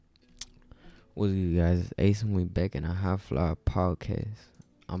What's good, guys? It's Ace and we back in a High Flyer podcast.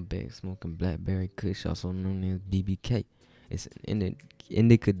 I'm back smoking Blackberry Kush, also known as BBK. It's an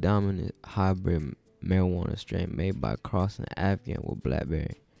indica dominant hybrid marijuana strain made by crossing Afghan with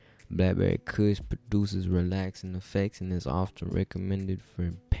Blackberry. Blackberry Kush produces relaxing effects and is often recommended for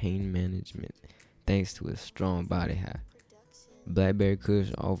pain management thanks to its strong body high. Blackberry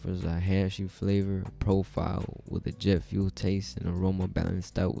Kush offers a hashy flavor profile with a jet fuel taste and aroma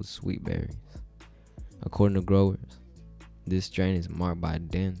balanced out with sweet berries. According to growers, this strain is marked by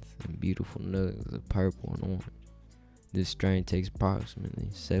dense and beautiful nugs of purple and orange. This strain takes approximately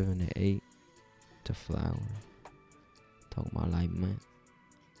 7 to 8 to flower. Talking about like months.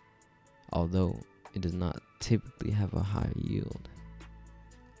 Although it does not typically have a high yield.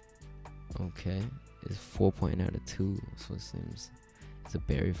 Okay, it's 4.0 out of 2, so it seems it's a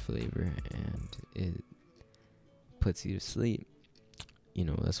berry flavor and it puts you to sleep. You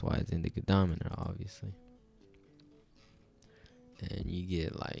know, that's why it's indica dominant, obviously. And you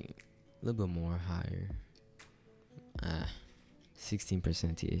get like a little bit more higher. 16%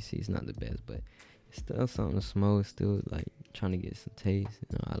 THC is not the best, but it's still something to smoke. Still like trying to get some taste.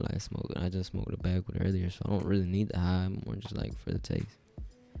 You know, I like smoking. I just smoked a bag with earlier, so I don't really need the high. I'm more just like for the taste.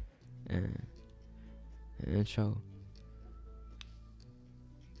 And intro.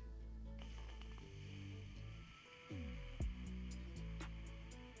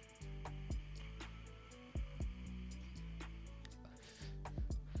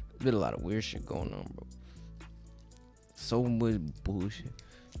 There's been a lot of weird shit going on, bro. So much bullshit.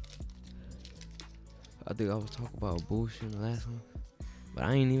 I think I was talking about bullshit in the last one, but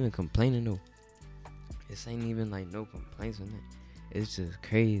I ain't even complaining though. This ain't even like no complaints on it. It's just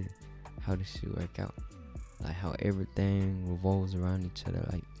crazy how this shit work out. Like how everything revolves around each other.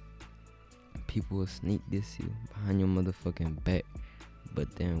 Like people will sneak this you behind your motherfucking back,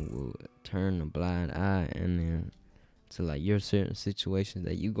 but then will turn a blind eye and then to like your certain situations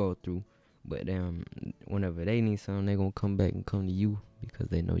that you go through. But then whenever they need something, they gonna come back and come to you because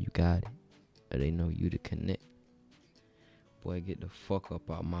they know you got it. Or they know you to connect. Boy, get the fuck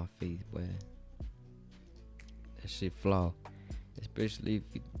up out my face, boy. That shit flaw. Especially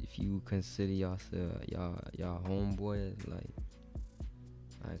if you consider yourself y'all homeboys,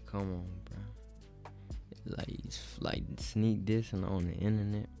 like come on, bro. Like sneak dissing on the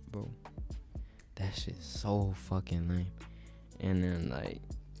internet, bro. That shit's so fucking lame. And then like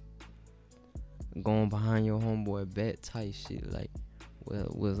going behind your homeboy back type shit, like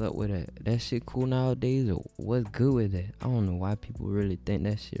what's up with that? That shit cool nowadays, or what's good with that? I don't know why people really think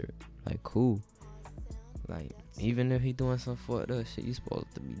that shit like cool. Like even if he doing some fucked up shit, you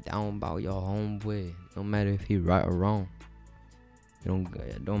supposed to be down about your homeboy, no matter if he right or wrong.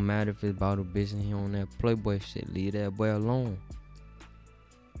 It don't matter if it's about a bitch and he on that playboy shit. Leave that boy alone.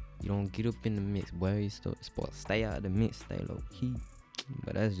 You don't get up in the mix, boy. You supposed to stay out of the mix, stay low key.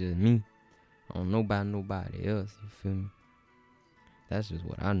 But that's just me. I don't know about nobody else. You feel me? That's just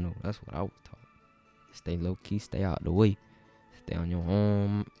what I know. That's what I was taught. Stay low key, stay out the way. Stay on your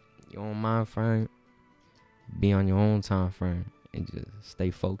own mind frame. Be on your own time frame and just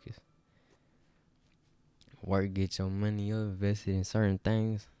stay focused. Work, get your money up, invest it in certain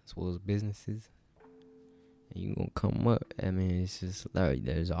things as well as businesses. And you gonna come up. I mean, it's just like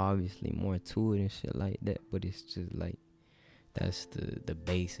there's obviously more to it and shit like that, but it's just like that's the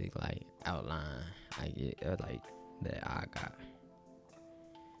basic like outline like that I got,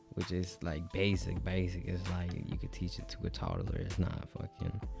 which is like basic. It's like you could teach it to a toddler. It's not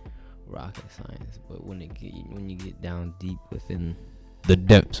fucking rocket science. But when you get down deep within the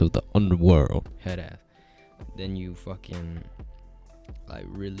depths of the underworld, head ass, then you fucking like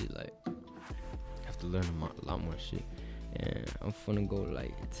really like have to learn a lot more shit. And I'm finna go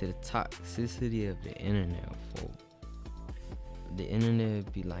like to the toxicity of the internet, folks. The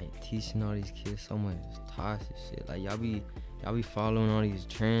internet be like teaching all these kids so much toxic shit. Like y'all be following all these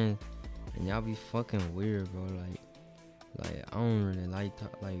trends and y'all be fucking weird, bro. Like I don't really like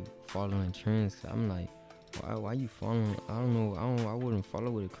following trends. Cause I'm like, why you following? I don't know. I wouldn't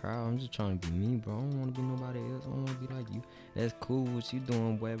follow with a crowd. I'm just trying to be me, bro. I don't want to be nobody else. I don't want to be like you. That's cool what you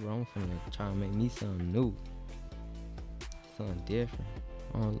doing, boy. But I'm finna try to make me something new, something different.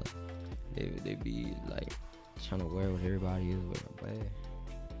 I don't like they be like trying to wear what everybody is wearing, but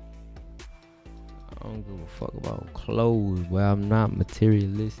I don't give a fuck about clothes. Well, I'm not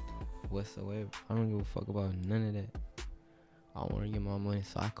materialistic whatsoever. I don't give a fuck about none of that. I want to get my money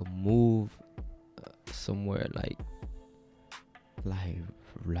so I can move somewhere like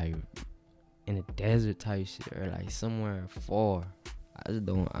in a desert type shit, or like somewhere far. I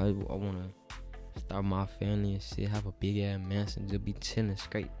want to start my family and shit, have a big ass mansion, just be chilling,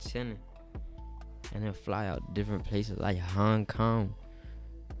 straight chilling. and then fly out to different places like Hong Kong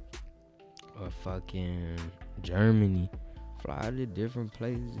or fucking Germany. Fly to different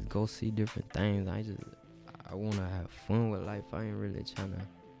places, go see different things. I wanna have fun with life. I ain't really tryna.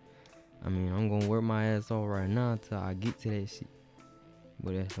 I mean, I'm gonna work my ass off right now till I get to that shit.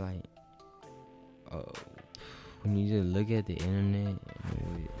 But it's like, when you just look at the internet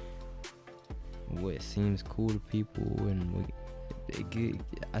and what seems cool to people and what they get,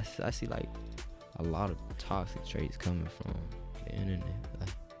 I see like a lot of toxic traits coming from the internet.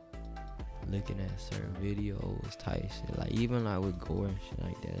 Like looking at certain videos type shit. Like even like with gore and shit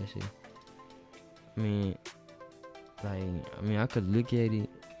like that shit. I could look at it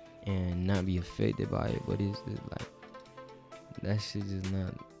and not be affected by it, but it's just like that shit just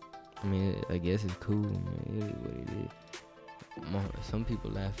not. I guess it's cool. It is what it is. Some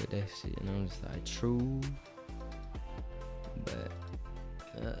people laugh at that shit, and I'm just like, true. But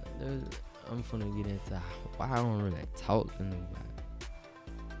I'm finna get into why I don't really talk to nobody.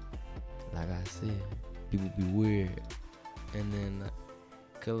 Like I said, people be weird, and then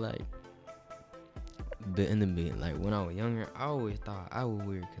but in the beginning, like when I was younger, I always thought I was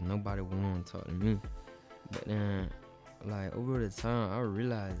weird because nobody would want to talk to me. But then, like over the time, I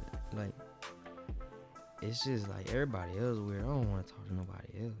realized like it's just like everybody else weird. I don't want to talk to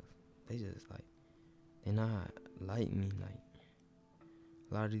nobody else. They just like they not like me. Like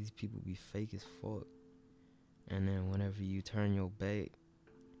a lot of these people be fake as fuck. And then whenever you turn your back,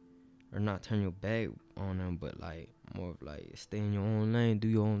 or not turn your back on them, but like more of like stay in your own lane, do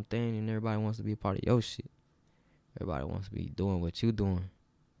your own thing, and everybody wants to be a part of your shit. Everybody wants to be doing what you doing.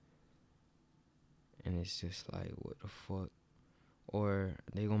 And it's just like, what the fuck? Or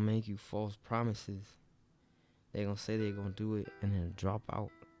they gonna make you false promises. They gonna say they gonna do it and then drop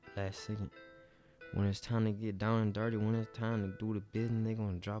out last second. When it's time to get down and dirty, when it's time to do the business, they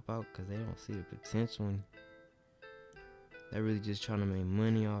gonna drop out because they don't see the potential in you. They're really just trying to make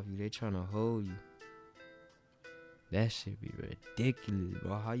money off you. They trying to hold you. That shit be ridiculous,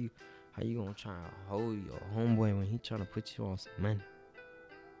 bro. How you gonna try to hold your homeboy when he trying to put you on some money?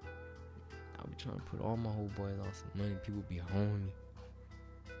 I be trying to put all my whole boys on some money. People be holding me.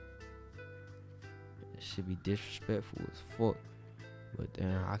 That shit be disrespectful as fuck. But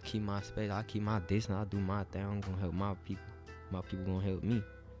then I keep my space. I keep my distance. I do my thing. I'm gonna help my people. My people gonna help me.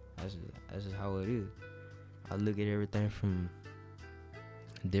 That's just how it is. I look at everything from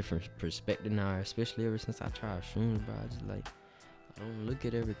a different perspective now, especially ever since I tried shrooms, bro. I don't look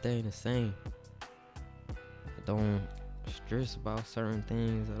at everything the same. I don't stress about certain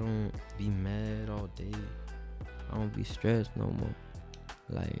things. I don't be mad all day. I don't be stressed no more.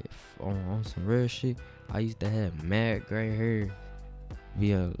 Like on some real shit, I used to have mad gray hair.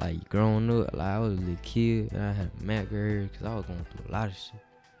 Like growing up, like I was a little kid and I had mad gray hair because I was going through a lot of shit.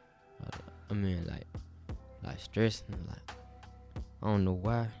 Like stressing, like I don't know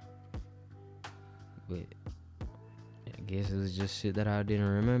why, but I guess it was just shit that I didn't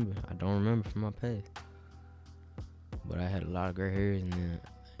remember. I don't remember from my past. But I had a lot of gray hairs, and then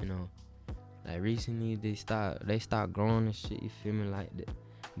like recently they stopped growing and shit. You feel me, like that?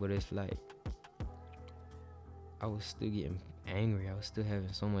 But it's like I was still getting angry. I was still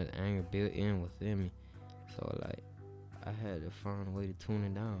having so much anger built in within me. So like I had to find a way to tune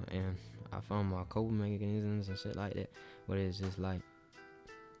it down, and I found my coping mechanisms and shit like that. But it's just like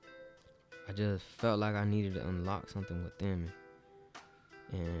I just felt like I needed to unlock something within me,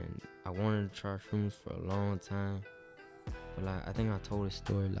 and I wanted to try shrooms for a long time. But like I think I told a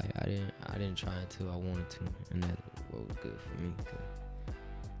story, like I didn't try until I wanted to, and that's what was good for me. Cause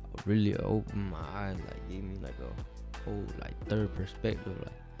it really opened my eyes, like gave me like a whole like third perspective,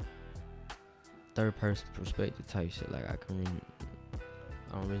 like third person perspective type shit. Like I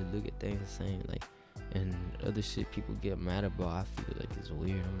don't really look at things the same. Like, and other shit people get mad about, I feel like it's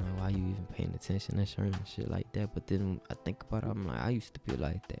weird. I'm like, why you even paying attention to certain shit like that? But then I think about it, I'm like, I used to be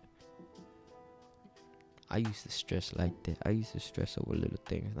like that. I used to stress like that. I used to stress over little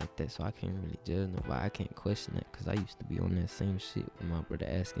things like that. So I can't really judge nobody. I can't question that because I used to be on that same shit with my brother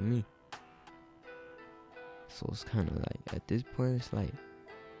asking me. So it's kind of like, at this point, it's like,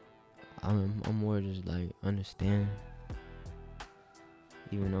 I'm more just like understanding.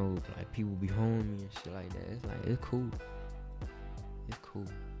 Even though like people be holding me and shit like that, it's like, it's cool. It's cool.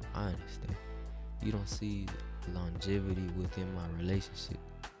 I understand. You don't see longevity within my relationship.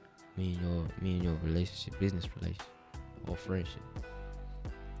 Me and your relationship, business relationship, or friendship.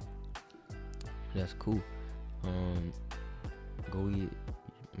 That's cool. Go eat.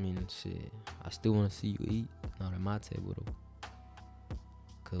 Shit. I still wanna see you eat, not at my table though.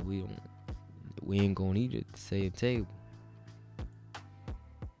 Cause we ain't gonna eat at the same table.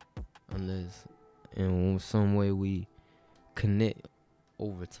 Unless in some way we connect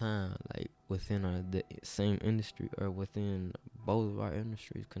over time, like within the same industry or within both of our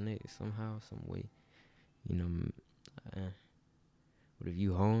industries, connect somehow, some way. You know, but if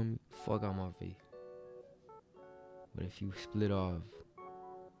you home, fuck out my face. But if you split off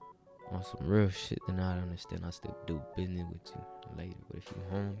on some real shit, then I understand. I still do business with you later. But if you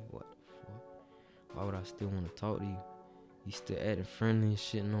home, what the fuck? Why would I still want to talk to you? You still acting friendly and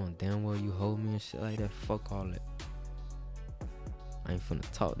shit, knowing damn well you hold me and shit like that. Fuck all that. I ain't finna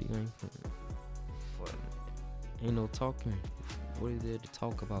talk to you. I ain't finna. Fuck. Ain't no talking. What is there to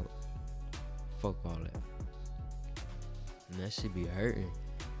talk about? Fuck all that. And that shit be hurting.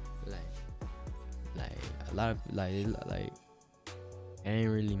 Like a lot of it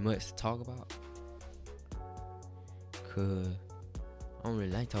ain't really much to talk about. Cause I don't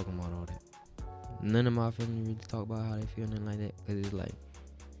really like talking about all that. None of my family really talk about how they feel, nothing like that. Cause it's like,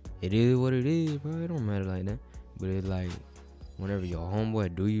 it is what it is, bro. It don't matter like that. But it's like, whenever your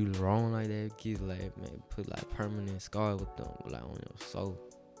homeboy do you wrong like that, kids like, man, put like permanent scars with them, like on your soul.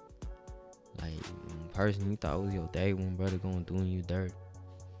 Like, person you thought was your day one brother going doing you dirt.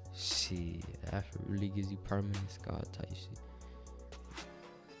 Shit, that really gives you permanent scar type shit.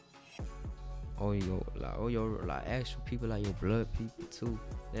 Like actual people, like your blood people too.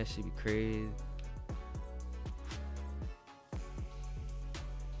 That shit be crazy.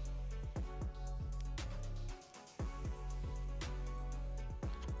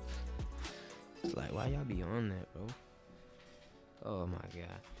 It's like, why y'all be on that, bro? Oh my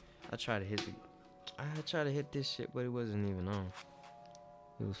god. I tried to hit this shit, but it wasn't even on.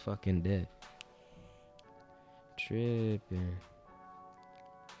 It was fucking dead. Tripping.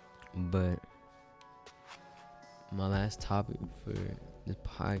 But my last topic for this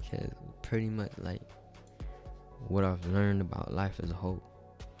podcast is pretty much like what I've learned about life as a whole.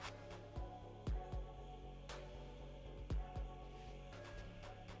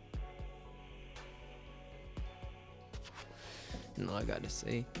 You know, I gotta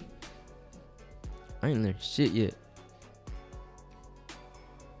say, I ain't learned shit yet.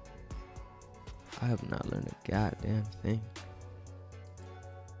 I have not learned a goddamn thing.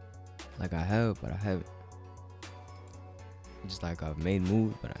 Like I have, but I haven't. Just like I've made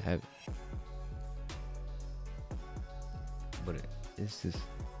moves, but I haven't. But it's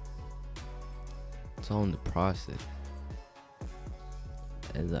all in the process.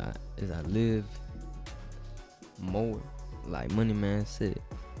 As I live more, like Money Man said,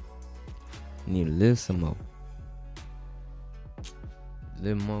 you need to live some more.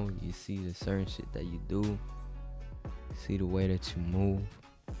 Live more, you see the certain shit that you do, see the way that you move,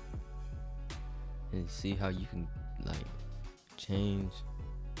 and see how you can like change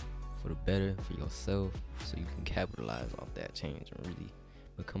for the better for yourself, so you can capitalize off that change and really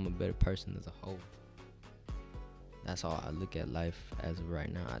become a better person as a whole. That's how I look at life as of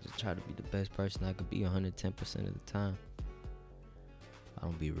right now. I just try to be the best person I could be 110% of the time. I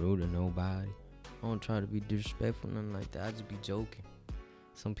don't be rude to nobody. I don't try to be disrespectful, nothing like that. I just be joking.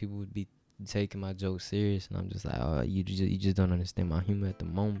 Some people would be taking my jokes serious, and I'm just like, oh, you just don't understand my humor at the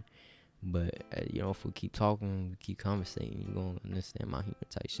moment. But if we keep talking, we keep conversating, you gonna understand my humor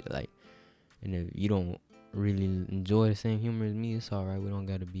type shit. Like, and if you don't really enjoy the same humor as me, it's alright. We don't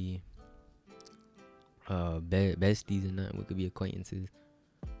gotta be besties or nothing. We could be acquaintances,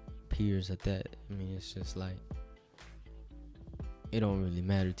 peers at that. I mean, it's just like, it don't really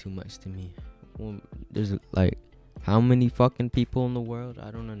matter too much to me. There's like, how many fucking people in the world?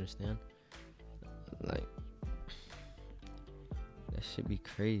 I don't understand. Like, that should be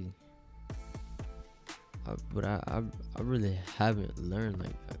crazy. But I really haven't learned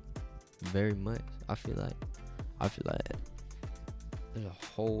like very much. I feel like there's a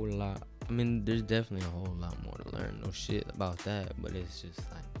whole lot. I mean, there's definitely a whole lot more to learn. No shit about that. But it's just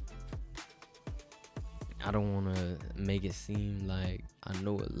like, I don't want to make it seem like I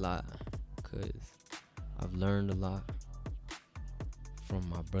know a lot, because I've learned a lot from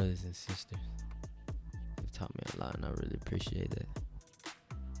my brothers and sisters. They've taught me a lot, and I really appreciate that,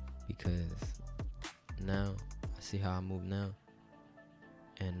 because now I see how I move now,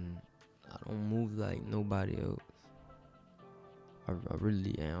 and I don't move like nobody else. I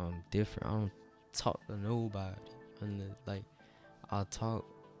really am different. I don't talk to nobody unless, like, I'll talk,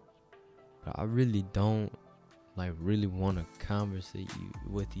 but I really don't like really want to conversate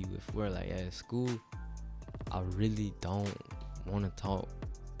with you if we're like at school. I really don't want to talk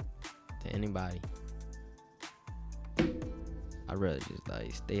to anybody. I'd rather just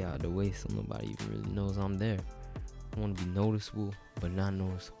like stay out of the way so nobody even really knows I'm there. I want to be noticeable, but not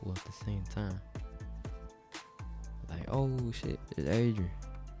noticeable at the same time. Like, oh shit, it's Adrian.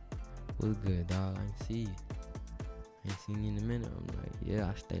 What's good, dog? I ain't see you. Ain't seen you in a minute. I'm like, yeah,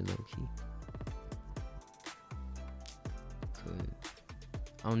 I stay low key. Cause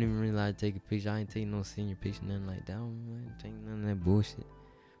I don't even really like to take a picture. I ain't taking no senior picture, nothing like that. I ain't taking none of that bullshit.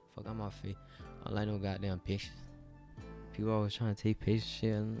 Fuck out my face. I don't like no goddamn pictures. People always trying to take pictures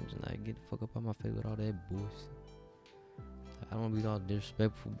shit. And I'm just like, get the fuck up out my face with all that bullshit. I don't be all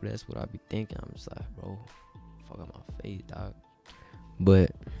disrespectful, but that's what I be thinking. I'm just like, bro, fuck out my face, dog.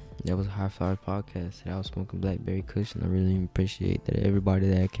 But that was a High Flyer podcast. Today I was smoking Blackberry Kush, and I really appreciate that everybody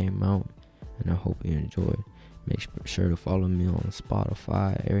that came out, and I hope you enjoyed. Make sure to follow me on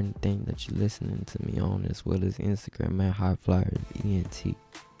Spotify, everything that you're listening to me on, as well as Instagram at High Flyers ENT.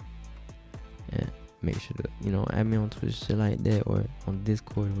 And make sure to, add me on Twitter, shit like that, or on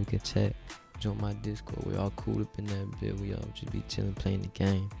Discord, we can chat. Join my Discord. We all cool up in that bit. We all just be chilling, playing the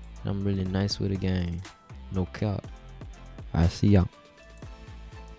game. And I'm really nice with the game. No cap. I see y'all.